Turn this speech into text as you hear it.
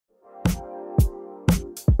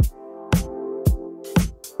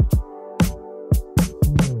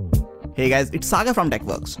Hey guys, it's Saga from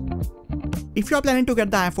TechWorks. If you are planning to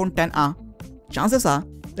get the iPhone XR, chances are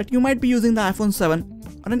that you might be using the iPhone 7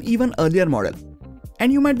 or an even earlier model.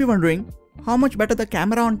 And you might be wondering how much better the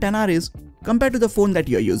camera on XR is compared to the phone that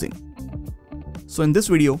you are using. So in this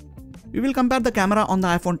video, we will compare the camera on the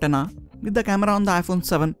iPhone XR with the camera on the iPhone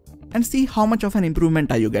 7 and see how much of an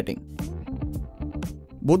improvement are you getting.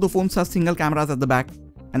 Both the phones have single cameras at the back,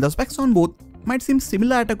 and the specs on both might seem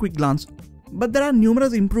similar at a quick glance, but there are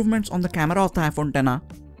numerous improvements on the camera of the iPhone XR,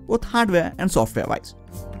 both hardware and software wise.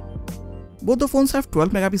 Both the phones have 12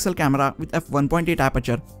 megapixel camera with f1.8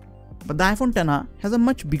 aperture, but the iPhone XR has a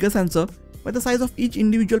much bigger sensor where the size of each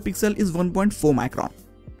individual pixel is 1.4 micron.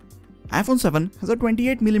 iPhone 7 has a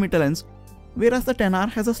 28mm lens, whereas the XR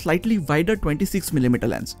has a slightly wider 26mm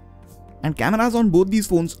lens, and cameras on both these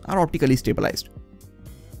phones are optically stabilized.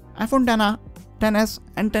 iPhone XR, XS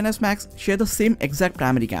and XS Max share the same exact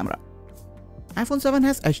primary camera. iPhone 7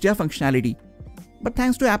 has HDR functionality, but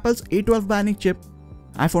thanks to Apple's A12 Bionic chip,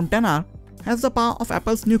 iPhone XR has the power of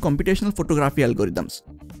Apple's new computational photography algorithms,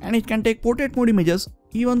 and it can take portrait mode images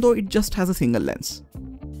even though it just has a single lens.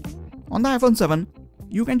 On the iPhone 7,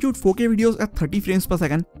 you can shoot 4K videos at 30 frames per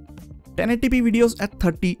second, 1080p videos at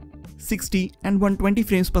 30, 60 and 120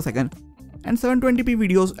 frames per second, and 720p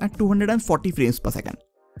videos at 240 frames per second.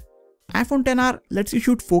 iPhone XR lets you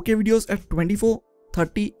shoot 4K videos at 24,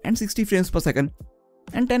 30 and 60 frames per second,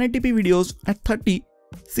 and 1080p videos at 30,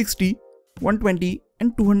 60, 120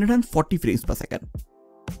 and 240 frames per second.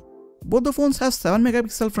 Both the phones have 7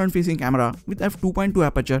 megapixel front-facing camera with f2.2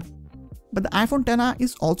 aperture, but the iPhone XR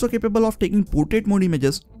is also capable of taking portrait mode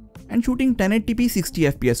images and shooting 1080p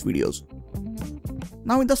 60fps videos.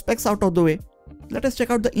 Now with the specs out of the way, let us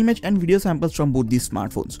check out the image and video samples from both these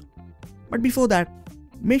smartphones. But before that,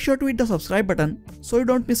 make sure to hit the subscribe button so you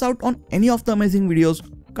don't miss out on any of the amazing videos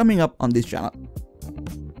coming up on this channel.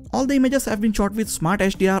 All the images have been shot with Smart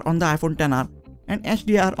HDR on the iPhone XR and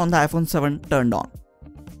HDR on the iPhone 7 turned on.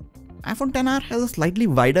 iPhone XR has a slightly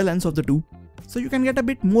wider lens of the two, so you can get a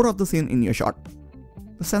bit more of the scene in your shot.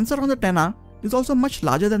 The sensor on the XR is also much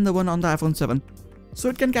larger than the one on the iPhone 7, so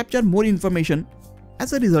it can capture more information.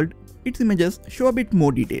 As a result, its images show a bit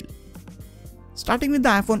more detail. Starting with the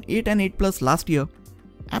iPhone 8 and 8 Plus last year,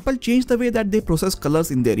 Apple changed the way that they process colors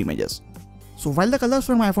in their images. So while the colors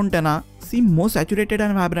from iPhone XR seem more saturated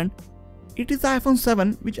and vibrant, it is the iPhone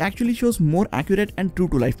 7 which actually shows more accurate and true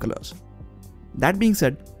to life colors. That being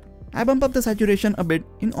said, I bump up the saturation a bit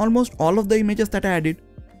in almost all of the images that I added,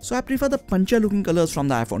 so I prefer the punchier looking colors from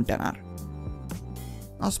the iPhone XR.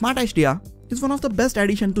 Now Smart HDR is one of the best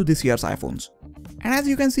additions to this year's iPhones, and as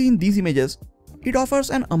you can see in these images, it offers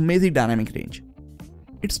an amazing dynamic range.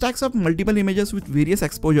 It stacks up multiple images with various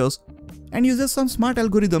exposures and uses some smart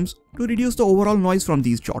algorithms to reduce the overall noise from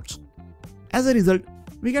these shots. As a result,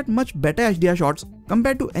 we get much better HDR shots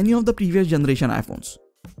compared to any of the previous generation iPhones.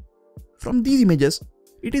 From these images,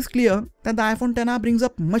 it is clear that the iPhone XR brings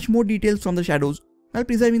up much more details from the shadows while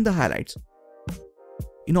preserving the highlights.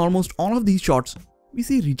 In almost all of these shots, we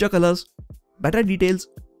see richer colors, better details,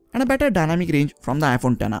 and a better dynamic range from the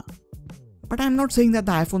iPhone XR. But I am not saying that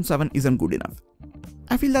the iPhone 7 isn't good enough.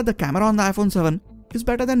 I feel that the camera on the iPhone 7 is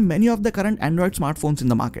better than many of the current Android smartphones in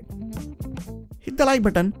the market. Hit the like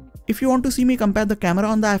button if you want to see me compare the camera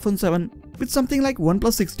on the iPhone 7 with something like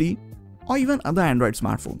OnePlus 6T or even other Android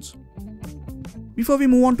smartphones. Before we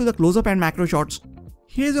move on to the close-up and macro shots,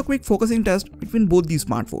 here is a quick focusing test between both these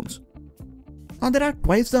smartphones. Now there are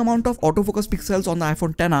twice the amount of autofocus pixels on the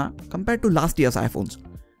iPhone XR compared to last year's iPhones,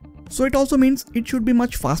 so it also means it should be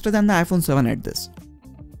much faster than the iPhone 7 at this.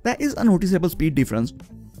 There is a noticeable speed difference,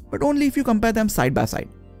 but only if you compare them side by side.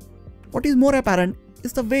 What is more apparent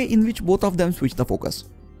is the way in which both of them switch the focus.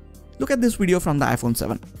 Look at this video from the iPhone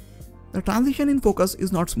 7. The transition in focus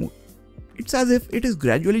is not smooth. It's as if it is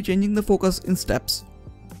gradually changing the focus in steps.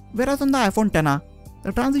 Whereas on the iPhone XR,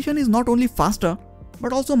 the transition is not only faster,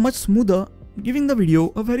 but also much smoother, giving the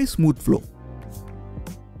video a very smooth flow.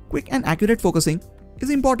 Quick and accurate focusing is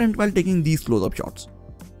important while taking these close-up shots.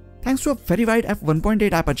 Thanks to a very wide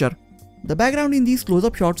f1.8 aperture, the background in these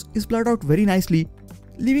close-up shots is blurred out very nicely,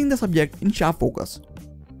 leaving the subject in sharp focus.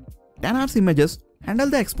 XR's images handle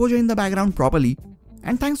the exposure in the background properly,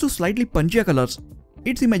 and thanks to slightly punchier colors,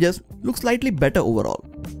 its images look slightly better overall.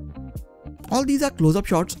 All these are close-up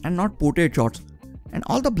shots and not portrait shots, and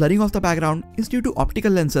all the blurring of the background is due to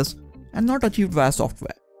optical lenses and not achieved via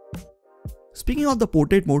software. Speaking of the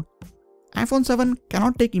portrait mode, iPhone 7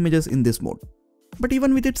 cannot take images in this mode, but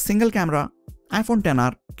even with its single camera, iPhone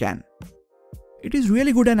XR can. It is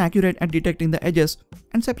really good and accurate at detecting the edges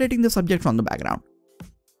and separating the subject from the background.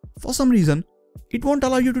 For some reason, It won't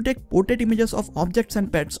allow you to take portrait images of objects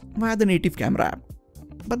and pets via the native camera app.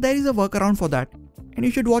 But there is a workaround for that, and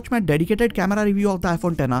you should watch my dedicated camera review of the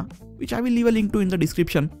iPhone XR, which I will leave a link to in the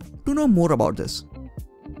description to know more about this.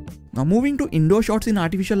 Now moving to indoor shots in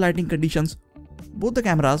artificial lighting conditions, both the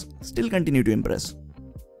cameras still continue to impress.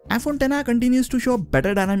 iPhone XR continues to show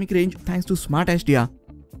better dynamic range thanks to Smart HDR,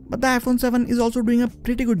 but the iPhone 7 is also doing a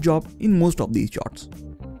pretty good job in most of these shots.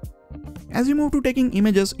 As we move to taking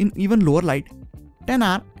images in even lower light,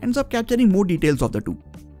 XR ends up capturing more details of the two.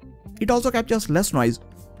 It also captures less noise,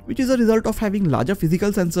 which is a result of having larger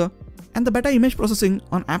physical sensor and the better image processing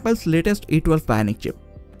on Apple's latest A12 Bionic chip.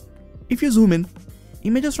 If you zoom in,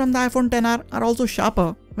 images from the iPhone XR are also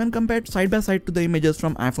sharper when compared side by side to the images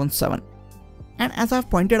from iPhone 7. And as I've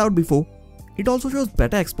pointed out before, it also shows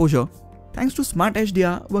better exposure thanks to Smart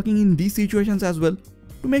HDR working in these situations as well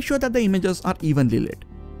to make sure that the images are evenly lit.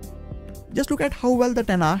 Just look at how well the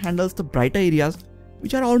XR handles the brighter areas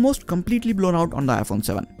which are almost completely blown out on the iPhone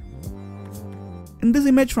 7. In this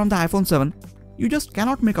image from the iPhone 7, you just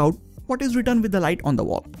cannot make out what is written with the light on the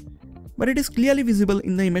wall, but it is clearly visible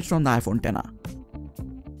in the image from the iPhone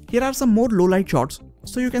XR. Here are some more low light shots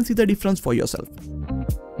so you can see the difference for yourself.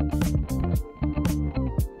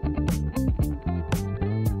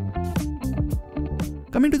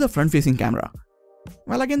 Coming to the front facing camera.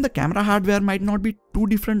 Well, again, the camera hardware might not be too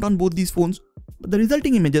different on both these phones, but the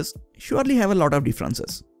resulting images surely have a lot of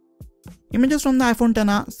differences. Images from the iPhone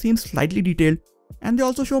XR seem slightly detailed, and they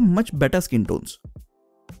also show much better skin tones.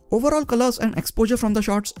 Overall colors and exposure from the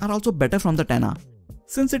shots are also better from the XR,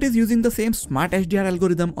 since it is using the same Smart HDR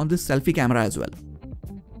algorithm on this selfie camera as well.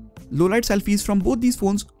 Low light selfies from both these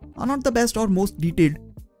phones are not the best or most detailed,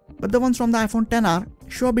 but the ones from the iPhone XR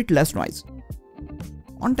show a bit less noise.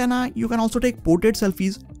 On XR, you can also take portrait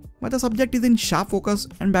selfies where the subject is in sharp focus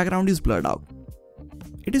and background is blurred out.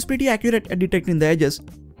 It is pretty accurate at detecting the edges,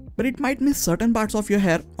 but it might miss certain parts of your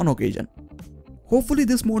hair on occasion. Hopefully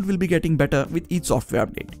this mode will be getting better with each software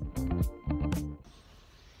update.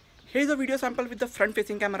 Here is a video sample with the front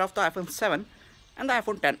facing camera of the iPhone 7 and the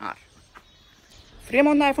iPhone XR. Frame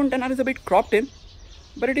on the iPhone XR is a bit cropped in,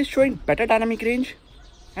 but it is showing better dynamic range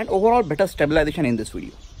and overall better stabilization in this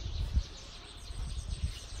video.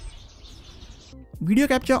 Video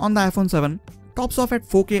capture on the iPhone 7 tops off at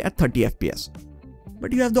 4K at 30 fps,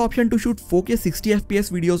 but you have the option to shoot 4K 60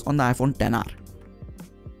 fps videos on the iPhone XR.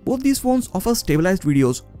 Both these phones offer stabilized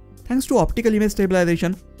videos thanks to optical image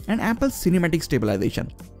stabilization and Apple's cinematic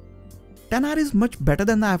stabilization. XR is much better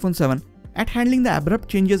than the iPhone 7 at handling the abrupt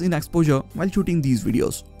changes in exposure while shooting these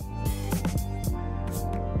videos.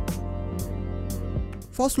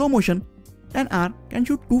 For slow motion, XR can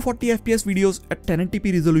shoot 240 fps videos at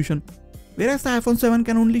 1080p resolution, whereas the iPhone 7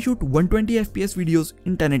 can only shoot 120 fps videos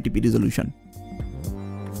in 1080p resolution.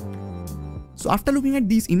 So after looking at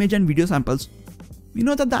these image and video samples, we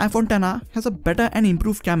know that the iPhone XR has a better and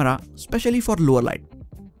improved camera, especially for lower light.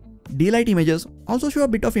 Daylight images also show a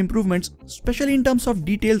bit of improvements, especially in terms of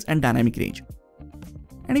details and dynamic range.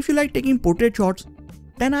 And if you like taking portrait shots,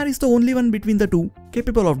 XR is the only one between the two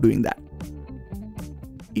capable of doing that.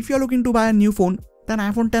 If you are looking to buy a new phone, then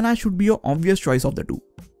iPhone XR should be your obvious choice of the two.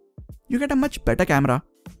 You get a much better camera,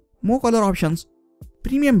 more color options,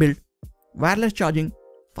 premium build, wireless charging,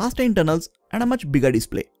 faster internals, and a much bigger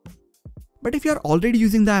display. But if you are already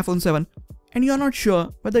using the iPhone 7 and you are not sure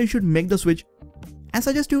whether you should make the switch, I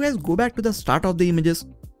suggest you guys go back to the start of the images,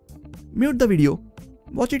 mute the video,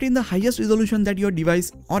 watch it in the highest resolution that your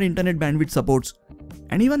device or internet bandwidth supports,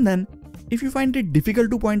 and even then, if you find it difficult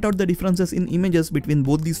to point out the differences in images between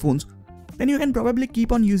both these phones, then you can probably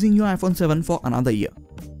keep on using your iPhone 7 for another year.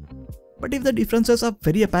 But if the differences are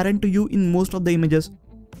very apparent to you in most of the images,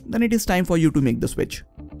 then it is time for you to make the switch.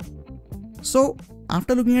 So,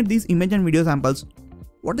 after looking at these image and video samples,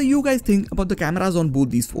 what do you guys think about the cameras on both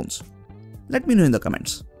these phones? Let me know in the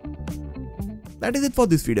comments. That is it for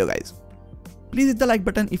this video, guys. Please hit the like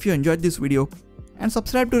button if you enjoyed this video and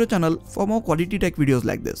subscribe to the channel for more quality tech videos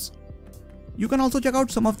like this. You can also check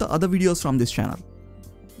out some of the other videos from this channel.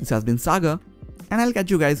 This has been Sagar, and I'll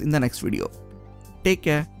catch you guys in the next video. Take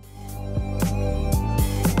care.